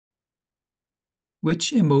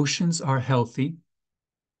Which emotions are healthy,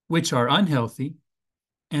 which are unhealthy,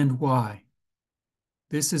 and why?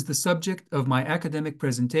 This is the subject of my academic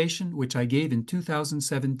presentation, which I gave in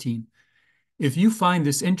 2017. If you find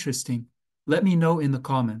this interesting, let me know in the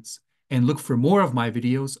comments and look for more of my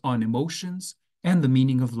videos on emotions and the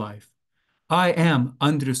meaning of life. I am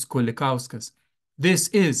Andrius Kulikauskas. This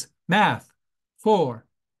is Math for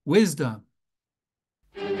Wisdom.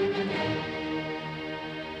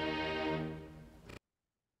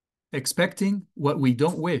 Expecting what we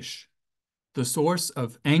don't wish, the source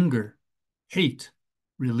of anger, hate,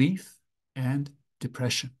 relief, and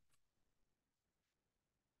depression.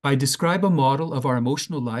 I describe a model of our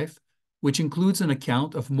emotional life which includes an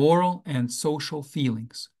account of moral and social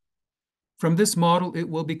feelings. From this model, it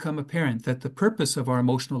will become apparent that the purpose of our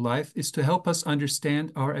emotional life is to help us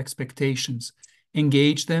understand our expectations,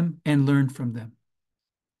 engage them, and learn from them.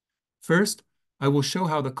 First, I will show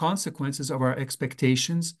how the consequences of our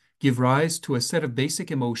expectations give rise to a set of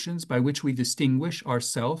basic emotions by which we distinguish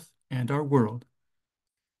ourself and our world.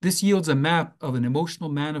 This yields a map of an emotional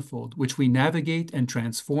manifold which we navigate and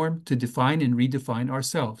transform to define and redefine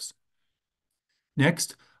ourselves.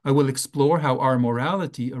 Next, I will explore how our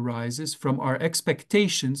morality arises from our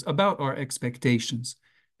expectations about our expectations,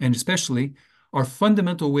 and especially our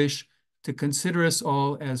fundamental wish to consider us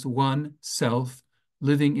all as one self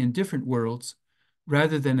living in different worlds,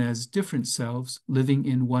 rather than as different selves living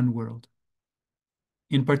in one world.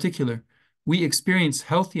 In particular, we experience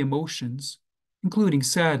healthy emotions, including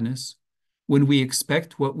sadness, when we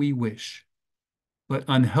expect what we wish. But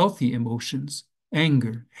unhealthy emotions,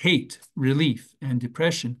 anger, hate, relief, and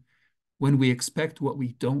depression, when we expect what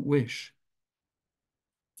we don't wish.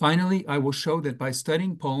 Finally, I will show that by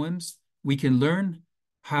studying poems, we can learn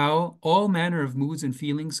how all manner of moods and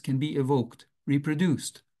feelings can be evoked,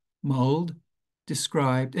 reproduced, mulled,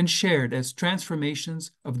 described, and shared as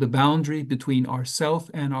transformations of the boundary between ourself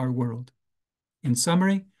and our world. In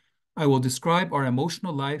summary, I will describe our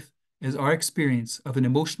emotional life as our experience of an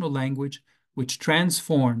emotional language which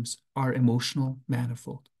transforms our emotional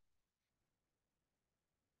manifold.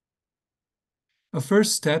 A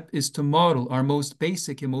first step is to model our most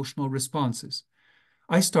basic emotional responses.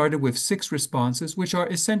 I started with 6 responses, which are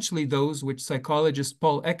essentially those which psychologist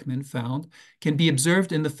Paul Ekman found can be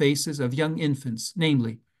observed in the faces of young infants,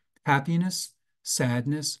 namely happiness,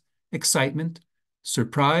 sadness, excitement,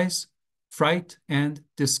 surprise, fright, and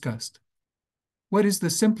disgust. What is the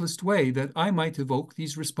simplest way that I might evoke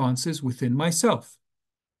these responses within myself?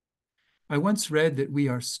 I once read that we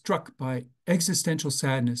are struck by existential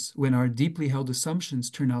sadness when our deeply held assumptions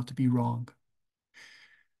turn out to be wrong.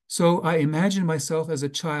 So I imagine myself as a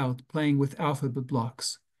child playing with alphabet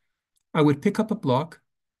blocks. I would pick up a block,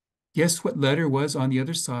 guess what letter was on the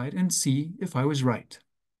other side, and see if I was right.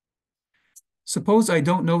 Suppose I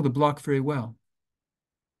don't know the block very well.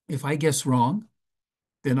 If I guess wrong,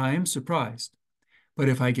 then I am surprised. But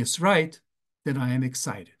if I guess right, then I am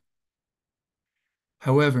excited.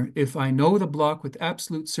 However, if I know the block with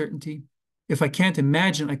absolute certainty, if I can't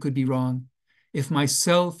imagine I could be wrong, if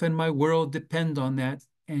myself and my world depend on that,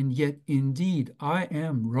 and yet indeed I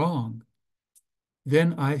am wrong,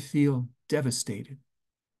 then I feel devastated.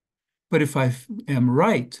 But if I am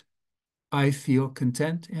right, I feel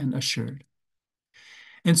content and assured.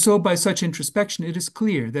 And so by such introspection, it is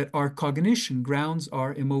clear that our cognition grounds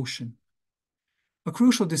our emotion. A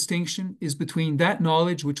crucial distinction is between that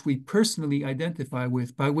knowledge which we personally identify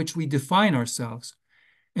with, by which we define ourselves,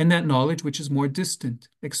 and that knowledge which is more distant,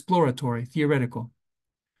 exploratory, theoretical.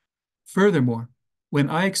 Furthermore,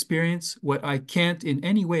 when I experience what I can't in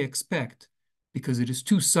any way expect, because it is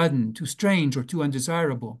too sudden, too strange, or too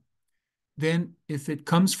undesirable, then if it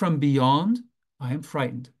comes from beyond, I am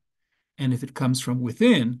frightened. And if it comes from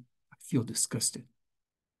within, I feel disgusted.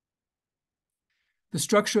 The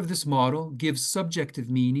structure of this model gives subjective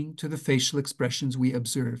meaning to the facial expressions we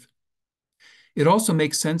observe. It also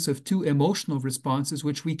makes sense of 2 emotional responses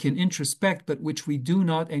which we can introspect, but which we do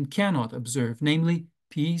not and cannot observe, namely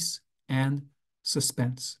peace and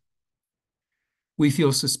suspense. We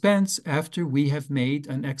feel suspense after we have made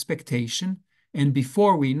an expectation and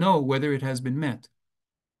before we know whether it has been met.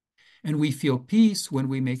 And we feel peace when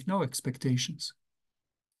we make no expectations.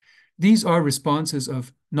 These are responses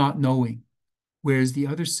of not knowing, whereas the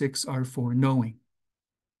other 6 are for knowing.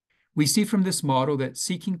 We see from this model that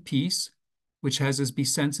seeking peace, which has us be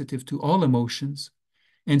sensitive to all emotions,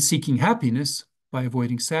 and seeking happiness, by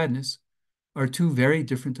avoiding sadness, are 2 very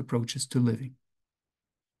different approaches to living.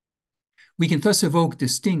 We can thus evoke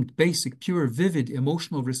distinct, basic, pure, vivid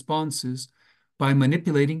emotional responses by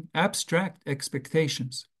manipulating abstract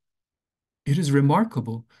expectations. It is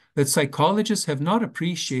remarkable that psychologists have not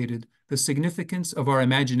appreciated the significance of our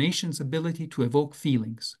imagination's ability to evoke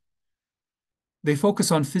feelings. They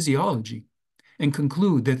focus on physiology and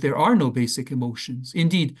conclude that there are no basic emotions,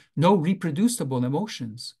 indeed, no reproducible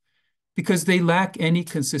emotions, because they lack any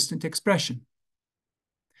consistent expression.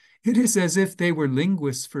 It is as if they were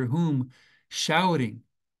linguists for whom shouting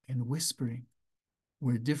and whispering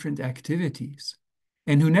were different activities,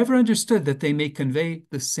 and who never understood that they may convey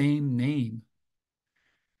the same name.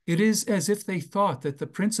 It is as if they thought that the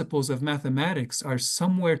principles of mathematics are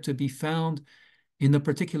somewhere to be found in the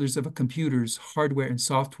particulars of a computer's hardware and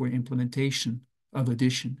software implementation of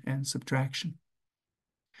addition and subtraction.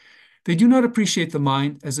 They do not appreciate the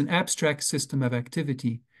mind as an abstract system of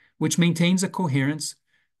activity which maintains a coherence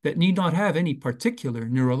that need not have any particular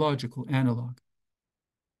neurological analog.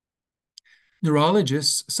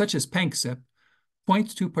 Neurologists such as Panksepp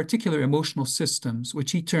point to particular emotional systems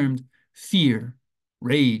which he termed fear,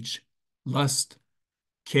 rage, lust,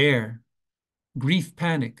 care, grief,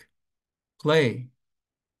 panic, play,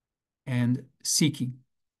 and seeking.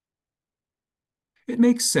 It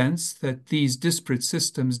makes sense that these disparate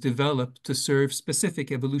systems develop to serve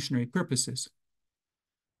specific evolutionary purposes.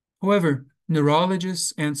 However,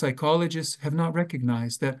 neurologists and psychologists have not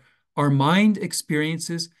recognized that our mind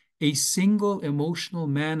experiences a single emotional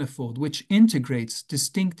manifold which integrates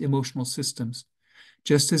distinct emotional systems,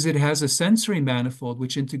 just as it has a sensory manifold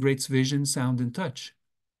which integrates vision, sound, and touch.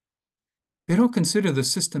 They don't consider the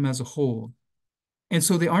system as a whole, and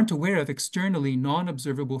so they aren't aware of externally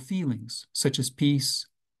non-observable feelings, such as peace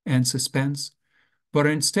and suspense, but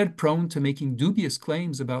are instead prone to making dubious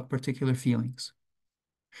claims about particular feelings.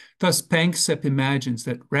 Thus, Panksepp imagines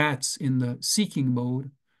that rats in the seeking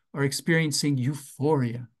mode are experiencing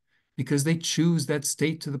euphoria because they choose that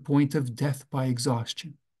state to the point of death by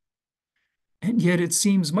exhaustion. And yet it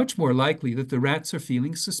seems much more likely that the rats are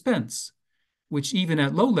feeling suspense, which even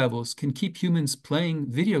at low levels can keep humans playing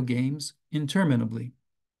video games interminably.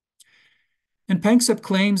 And Panksepp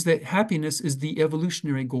claims that happiness is the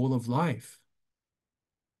evolutionary goal of life.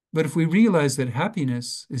 But if we realize that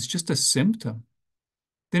happiness is just a symptom,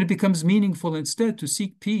 then it becomes meaningful instead to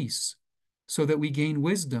seek peace so that we gain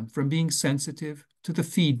wisdom from being sensitive to the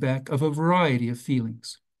feedback of a variety of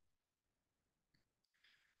feelings.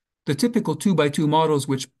 The typical 2x2 models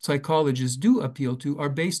which psychologists do appeal to are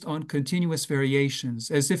based on continuous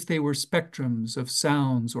variations, as if they were spectrums of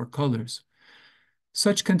sounds or colors.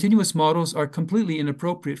 Such continuous models are completely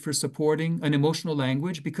inappropriate for supporting an emotional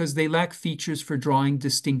language because they lack features for drawing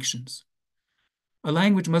distinctions. A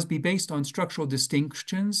language must be based on structural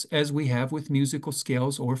distinctions as we have with musical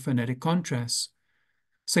scales or phonetic contrasts.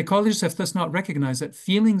 Psychologists have thus not recognized that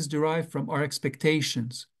feelings derive from our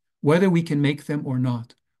expectations, whether we can make them or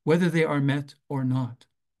not, whether they are met or not.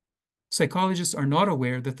 Psychologists are not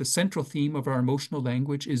aware that the central theme of our emotional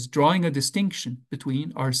language is drawing a distinction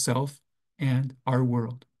between ourself and our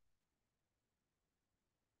world.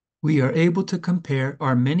 We are able to compare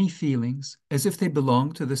our many feelings as if they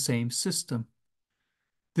belong to the same system.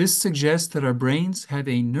 This suggests that our brains have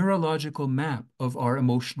a neurological map of our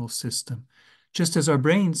emotional system, just as our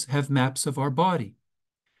brains have maps of our body.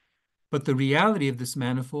 But the reality of this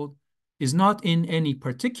manifold is not in any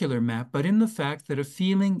particular map, but in the fact that a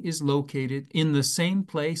feeling is located in the same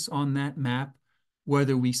place on that map,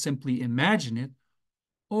 whether we simply imagine it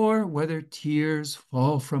or whether tears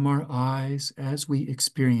fall from our eyes as we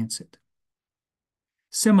experience it.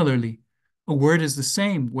 Similarly, a word is the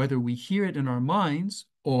same whether we hear it in our minds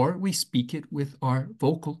or we speak it with our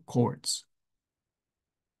vocal cords.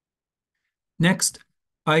 Next,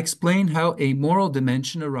 I explain how a moral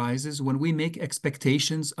dimension arises when we make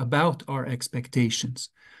expectations about our expectations.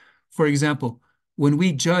 For example, when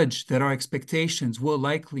we judge that our expectations will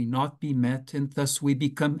likely not be met and thus we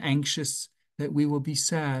become anxious that we will be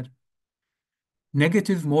sad.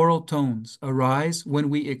 Negative moral tones arise when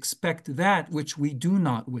we expect that which we do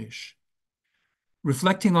not wish.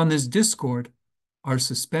 Reflecting on this discord, our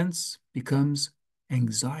suspense becomes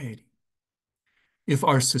anxiety. If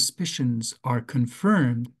our suspicions are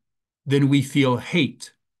confirmed, then we feel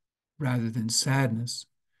hate rather than sadness,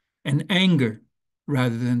 and anger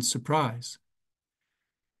rather than surprise.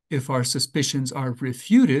 If our suspicions are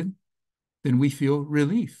refuted, then we feel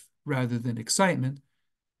relief rather than excitement,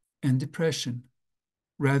 and depression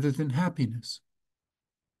rather than happiness.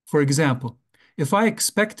 For example, if I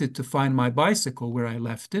expected to find my bicycle where I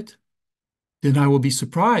left it, then I will be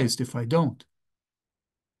surprised if I don't.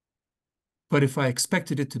 But if I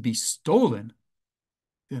expected it to be stolen,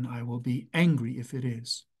 then I will be angry if it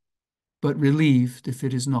is, but relieved if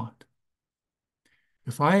it is not.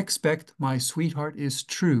 If I expect my sweetheart is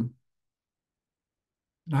true,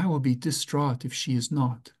 and I will be distraught if she is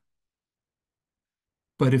not.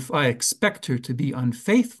 But if I expect her to be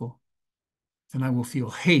unfaithful, then I will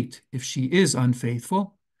feel hate if she is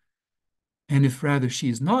unfaithful. And if rather she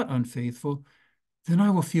is not unfaithful, then I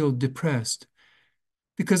will feel depressed,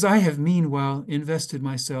 because I have meanwhile invested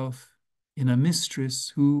myself in a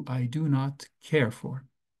mistress who I do not care for.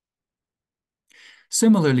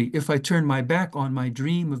 Similarly, if I turn my back on my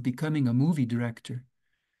dream of becoming a movie director,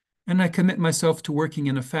 and I commit myself to working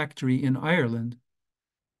in a factory in Ireland,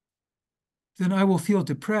 then I will feel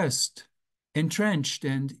depressed, entrenched,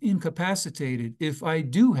 and incapacitated if I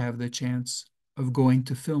do have the chance of going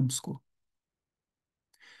to film school.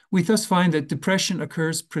 We thus find that depression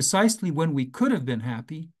occurs precisely when we could have been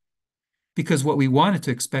happy, because what we wanted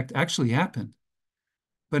to expect actually happened.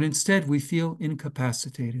 But instead, we feel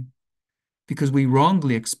incapacitated because we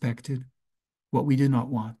wrongly expected what we did not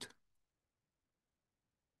want.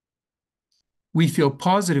 We feel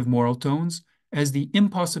positive moral tones as the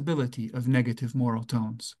impossibility of negative moral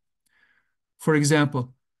tones. For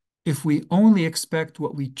example, if we only expect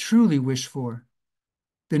what we truly wish for,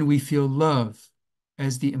 then we feel love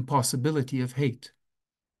as the impossibility of hate.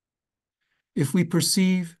 If we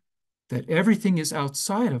perceive that everything is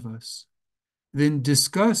outside of us, then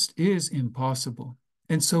disgust is impossible,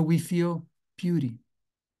 and so we feel beauty.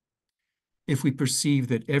 If we perceive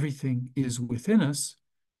that everything is within us,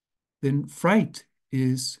 then fright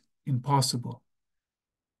is impossible,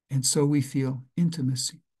 and so we feel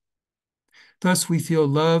intimacy. Thus, we feel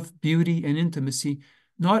love, beauty, and intimacy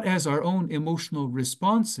not as our own emotional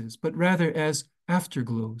responses, but rather as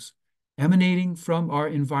afterglows emanating from our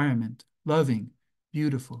environment, loving,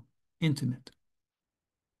 beautiful, intimate.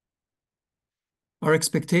 Our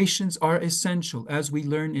expectations are essential as we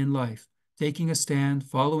learn in life, taking a stand,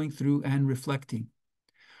 following through, and reflecting.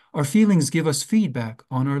 Our feelings give us feedback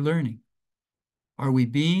on our learning. Are we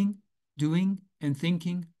being, doing, and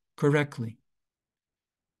thinking correctly?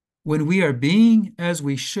 When we are being as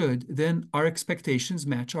we should, then our expectations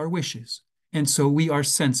match our wishes, and so we are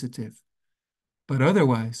sensitive, but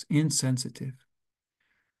otherwise insensitive.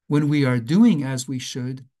 When we are doing as we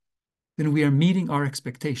should, then we are meeting our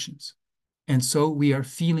expectations, and so we are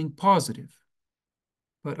feeling positive,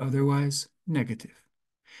 but otherwise negative.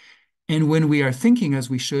 And when we are thinking as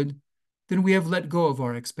we should, then we have let go of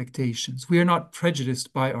our expectations. We are not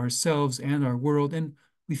prejudiced by ourselves and our world, and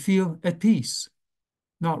we feel at peace,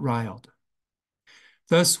 not riled.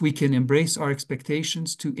 Thus, we can embrace our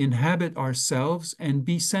expectations to inhabit ourselves and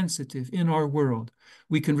be sensitive in our world.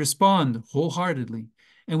 We can respond wholeheartedly,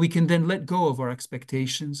 and we can then let go of our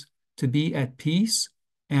expectations to be at peace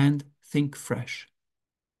and think fresh.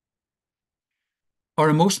 Our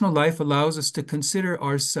emotional life allows us to consider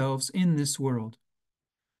ourselves in this world.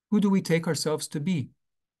 Who do we take ourselves to be?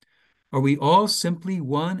 Are we all simply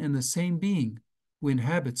one and the same being who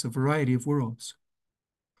inhabits a variety of worlds?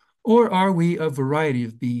 Or are we a variety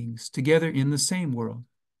of beings together in the same world?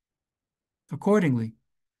 Accordingly,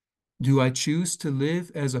 do I choose to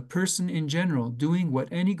live as a person in general, doing what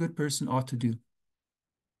any good person ought to do?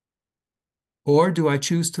 Or do I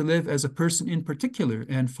choose to live as a person in particular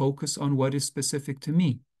and focus on what is specific to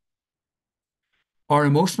me? Our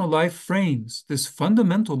emotional life frames this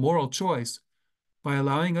fundamental moral choice by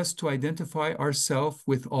allowing us to identify ourselves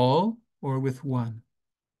with all or with one.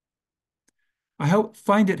 I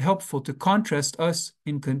find it helpful to contrast us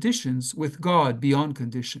in conditions with God beyond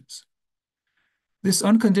conditions. This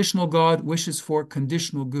unconditional God wishes for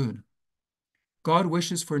conditional good. God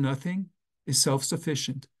wishes for nothing, is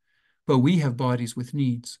self-sufficient, but we have bodies with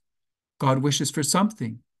needs. God wishes for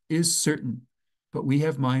something, is certain, but we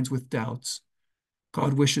have minds with doubts.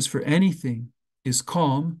 God wishes for anything, is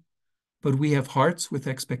calm, but we have hearts with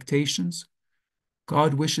expectations.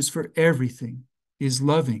 God wishes for everything, is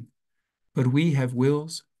loving, but we have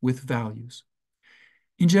wills with values.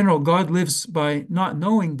 In general, God lives by not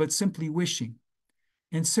knowing, but simply wishing.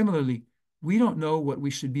 And similarly, we don't know what we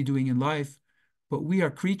should be doing in life, but we are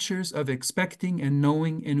creatures of expecting and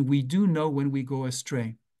knowing, and we do know when we go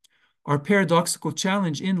astray. Our paradoxical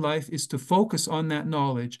challenge in life is to focus on that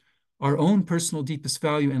knowledge, our own personal deepest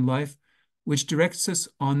value in life, which directs us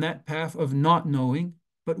on that path of not knowing,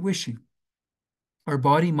 but wishing. Our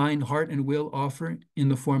body, mind, heart, and will offer, in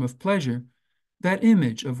the form of pleasure, that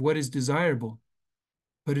image of what is desirable,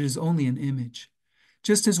 but it is only an image,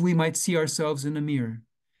 just as we might see ourselves in a mirror,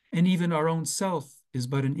 and even our own self is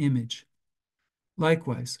but an image.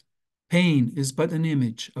 Likewise, pain is but an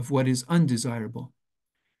image of what is undesirable.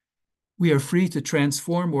 We are free to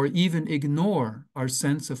transform or even ignore our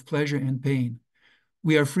sense of pleasure and pain.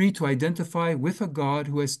 We are free to identify with a God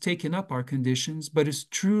who has taken up our conditions, but is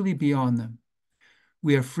truly beyond them.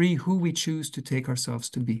 We are free who we choose to take ourselves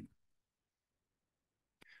to be.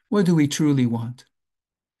 What do we truly want?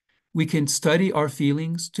 We can study our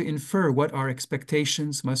feelings to infer what our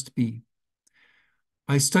expectations must be.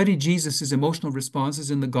 I studied Jesus' emotional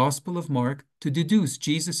responses in the Gospel of Mark to deduce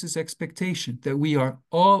Jesus' expectation that we all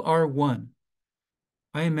are one.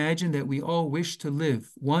 I imagine that we all wish to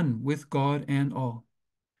live one with God and all.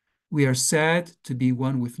 We are sad to be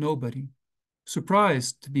one with nobody,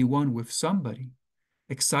 surprised to be one with somebody,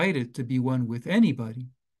 excited to be one with anybody,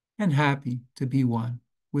 and happy to be one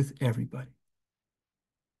with everybody.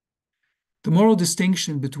 The moral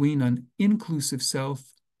distinction between an inclusive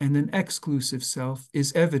self and an exclusive self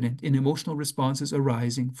is evident in emotional responses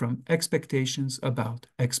arising from expectations about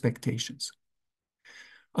expectations.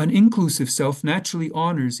 An inclusive self naturally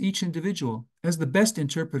honors each individual as the best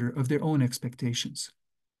interpreter of their own expectations.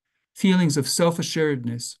 Feelings of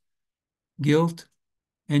self-assuredness, guilt,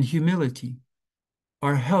 and humility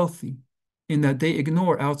are healthy in that they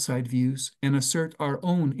ignore outside views and assert our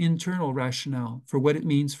own internal rationale for what it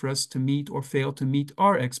means for us to meet or fail to meet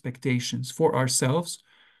our expectations for ourselves,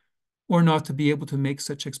 or not to be able to make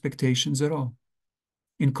such expectations at all.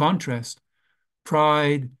 In contrast,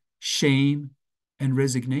 pride, shame, and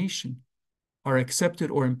resignation are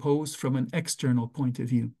accepted or imposed from an external point of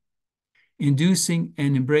view. Inducing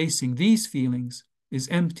and embracing these feelings is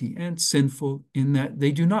empty and sinful in that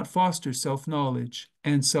they do not foster self-knowledge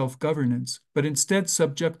and self-governance, but instead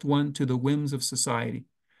subject one to the whims of society.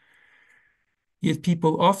 Yet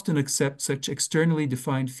people often accept such externally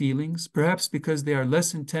defined feelings, perhaps because they are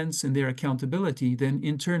less intense in their accountability than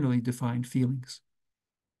internally defined feelings.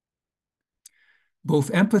 Both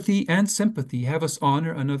empathy and sympathy have us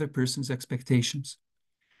honor another person's expectations.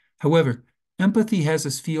 However, empathy has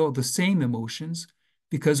us feel the same emotions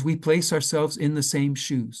because we place ourselves in the same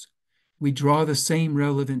shoes. We draw the same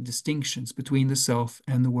relevant distinctions between the self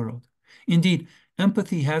and the world. Indeed,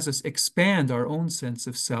 empathy has us expand our own sense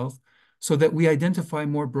of self so that we identify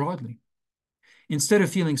more broadly. Instead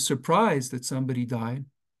of feeling surprised that somebody died,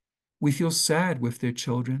 we feel sad with their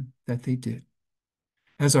children that they did.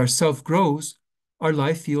 As our self grows, our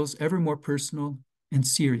life feels ever more personal and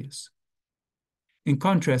serious. In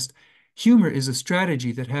contrast, humor is a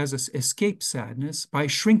strategy that has us escape sadness by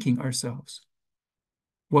shrinking ourselves.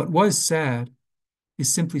 What was sad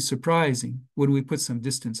is simply surprising when we put some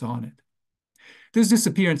distance on it. This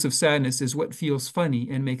disappearance of sadness is what feels funny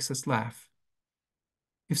and makes us laugh.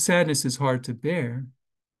 If sadness is hard to bear,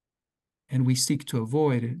 and we seek to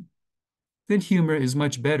avoid it, then humor is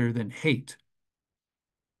much better than hate.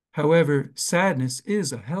 However, sadness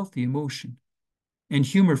is a healthy emotion, and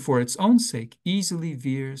humor for its own sake easily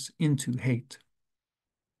veers into hate.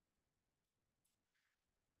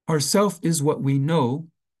 Our self is what we know,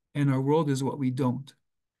 and our world is what we don't.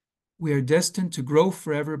 We are destined to grow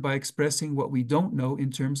forever by expressing what we don't know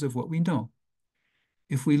in terms of what we know.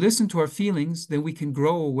 If we listen to our feelings, then we can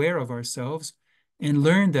grow aware of ourselves and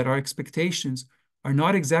learn that our expectations are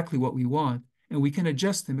not exactly what we want, and we can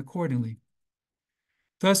adjust them accordingly.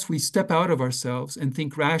 Thus, we step out of ourselves and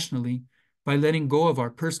think rationally by letting go of our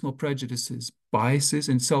personal prejudices, biases,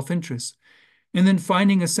 and self-interest, and then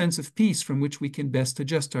finding a sense of peace from which we can best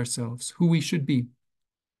adjust ourselves, who we should be.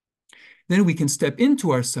 Then we can step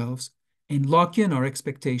into ourselves and lock in our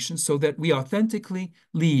expectations so that we authentically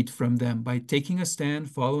lead from them by taking a stand,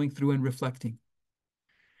 following through, and reflecting.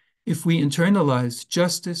 If we internalize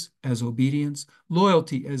justice as obedience,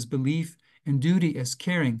 loyalty as belief, and duty as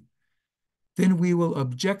caring, then we will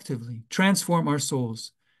objectively transform our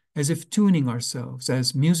souls as if tuning ourselves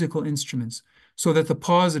as musical instruments so that the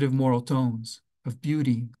positive moral tones of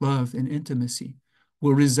beauty, love, and intimacy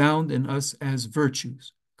will resound in us as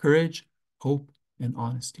virtues, courage, hope, and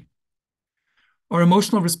honesty. Our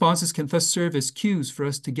emotional responses can thus serve as cues for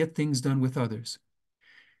us to get things done with others.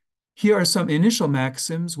 Here are some initial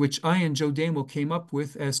maxims which I and Joe Damo came up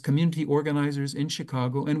with as community organizers in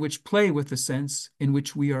Chicago and which play with the sense in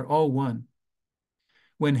which we are all one.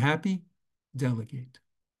 When happy, delegate.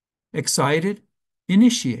 Excited,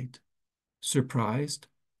 initiate. Surprised,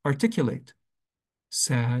 articulate.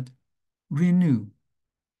 Sad, renew.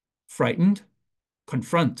 Frightened,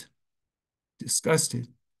 confront. Disgusted,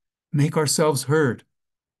 make ourselves heard.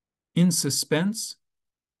 In suspense,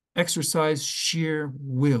 exercise sheer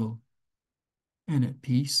will. And at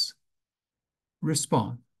peace,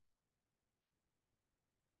 respond.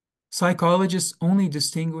 Psychologists only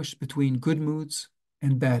distinguish between good moods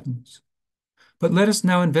and bad moods. But let us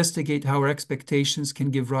now investigate how our expectations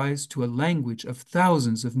can give rise to a language of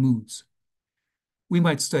thousands of moods. We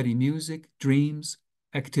might study music, dreams,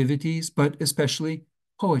 activities, but especially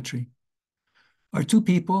poetry. Are two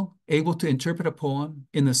people able to interpret a poem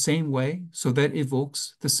in the same way so that it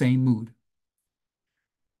evokes the same mood?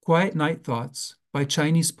 Quiet Night Thoughts by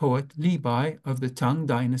Chinese poet Li Bai of the Tang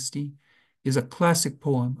Dynasty is a classic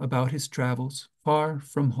poem about his travels far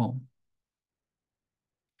from home.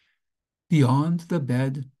 Beyond the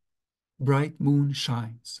bed, bright moon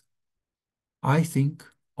shines. I think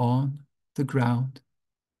on the ground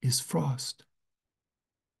is frost.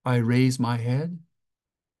 I raise my head,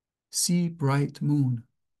 see bright moon.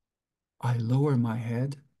 I lower my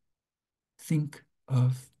head, think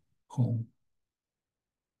of home.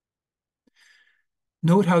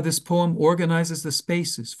 Note how this poem organizes the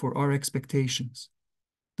spaces for our expectations.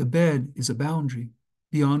 The bed is a boundary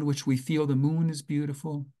beyond which we feel the moon is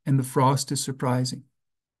beautiful and the frost is surprising.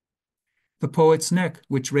 The poet's neck,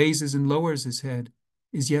 which raises and lowers his head,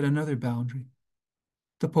 is yet another boundary.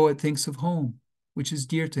 The poet thinks of home, which is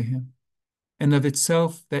dear to him, and of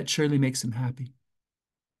itself that surely makes him happy.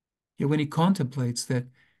 Yet when he contemplates that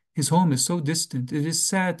his home is so distant, it is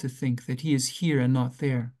sad to think that he is here and not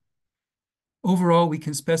there. Overall, we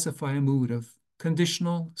can specify a mood of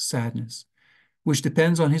conditional sadness, which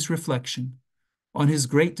depends on his reflection, on his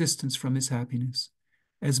great distance from his happiness,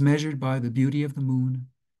 as measured by the beauty of the moon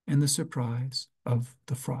and the surprise of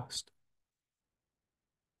the frost.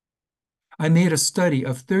 I made a study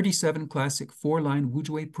of 37 classic four-line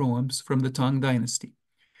Wuzhui poems from the Tang Dynasty.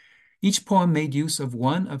 Each poem made use of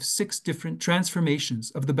one of 6 different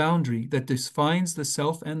transformations of the boundary that defines the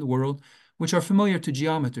self and the world, which are familiar to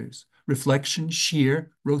geometers: reflection,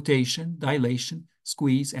 shear, rotation, dilation,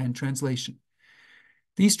 squeeze, and translation.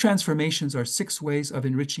 These transformations are 6 ways of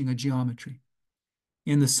enriching a geometry.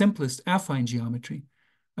 In the simplest affine geometry,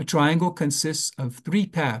 a triangle consists of 3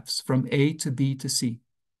 paths from A to B to C.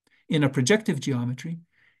 In a projective geometry,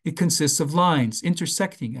 it consists of lines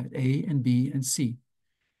intersecting at A and B and C.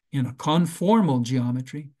 In a conformal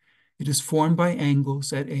geometry, it is formed by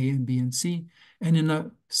angles at A and B and C, and in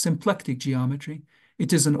a symplectic geometry,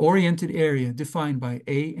 it is an oriented area defined by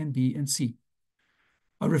A and B and C.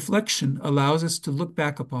 A reflection allows us to look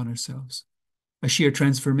back upon ourselves. A shear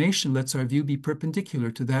transformation lets our view be perpendicular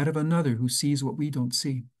to that of another who sees what we don't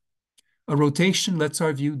see. A rotation lets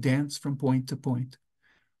our view dance from point to point.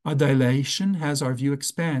 A dilation has our view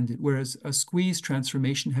expand, whereas a squeeze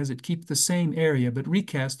transformation has it keep the same area but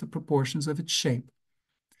recast the proportions of its shape.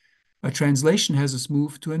 A translation has us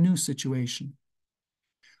move to a new situation.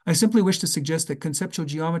 I simply wish to suggest that conceptual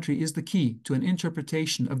geometry is the key to an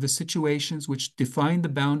interpretation of the situations which define the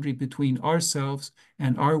boundary between ourselves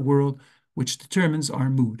and our world, which determines our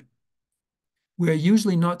mood. We are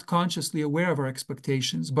usually not consciously aware of our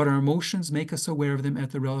expectations, but our emotions make us aware of them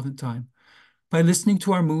at the relevant time. By listening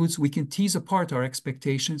to our moods, we can tease apart our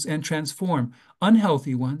expectations and transform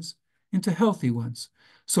unhealthy ones into healthy ones,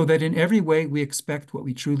 so that in every way we expect what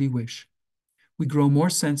we truly wish. We grow more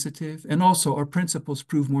sensitive, and also our principles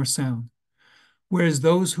prove more sound. Whereas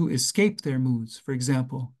those who escape their moods, for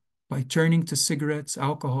example, by turning to cigarettes,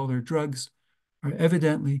 alcohol, or drugs, are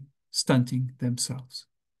evidently stunting themselves.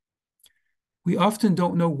 We often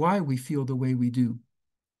don't know why we feel the way we do.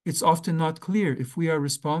 It's often not clear if we are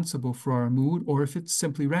responsible for our mood or if it's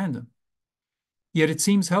simply random. Yet it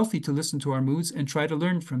seems healthy to listen to our moods and try to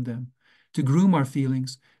learn from them, to groom our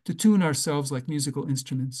feelings, to tune ourselves like musical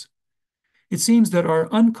instruments. It seems that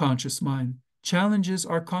our unconscious mind challenges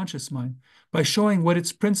our conscious mind by showing what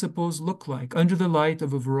its principles look like under the light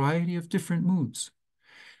of a variety of different moods.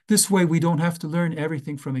 This way, we don't have to learn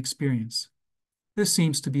everything from experience. This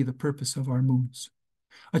seems to be the purpose of our moods.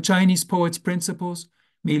 A Chinese poet's principles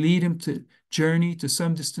may lead him to journey to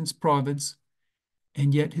some distant province,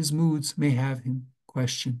 and yet his moods may have him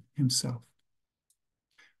question himself.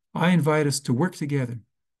 I invite us to work together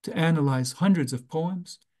to analyze hundreds of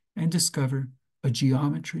poems and discover a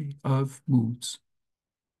geometry of moods.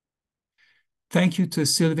 Thank you to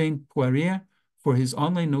Sylvain Poirier for his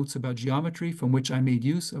online notes about geometry, from which I made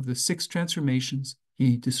use of the 6 transformations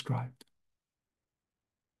he described.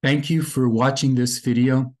 Thank you for watching this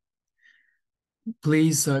video.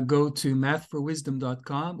 Please go to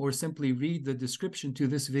mathforwisdom.com or simply read the description to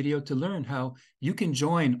this video to learn how you can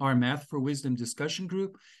join our Math for Wisdom discussion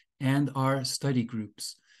group and our study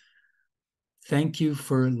groups. Thank you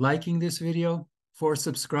for liking this video, for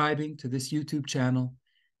subscribing to this YouTube channel,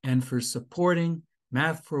 and for supporting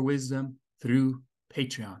Math for Wisdom through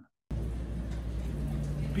Patreon.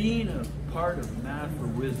 Being a part of Math for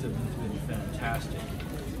Wisdom has been fantastic.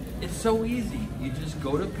 It's so easy. You just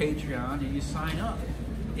go to Patreon and you sign up.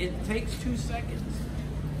 It takes 2 seconds.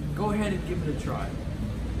 Go ahead and give it a try.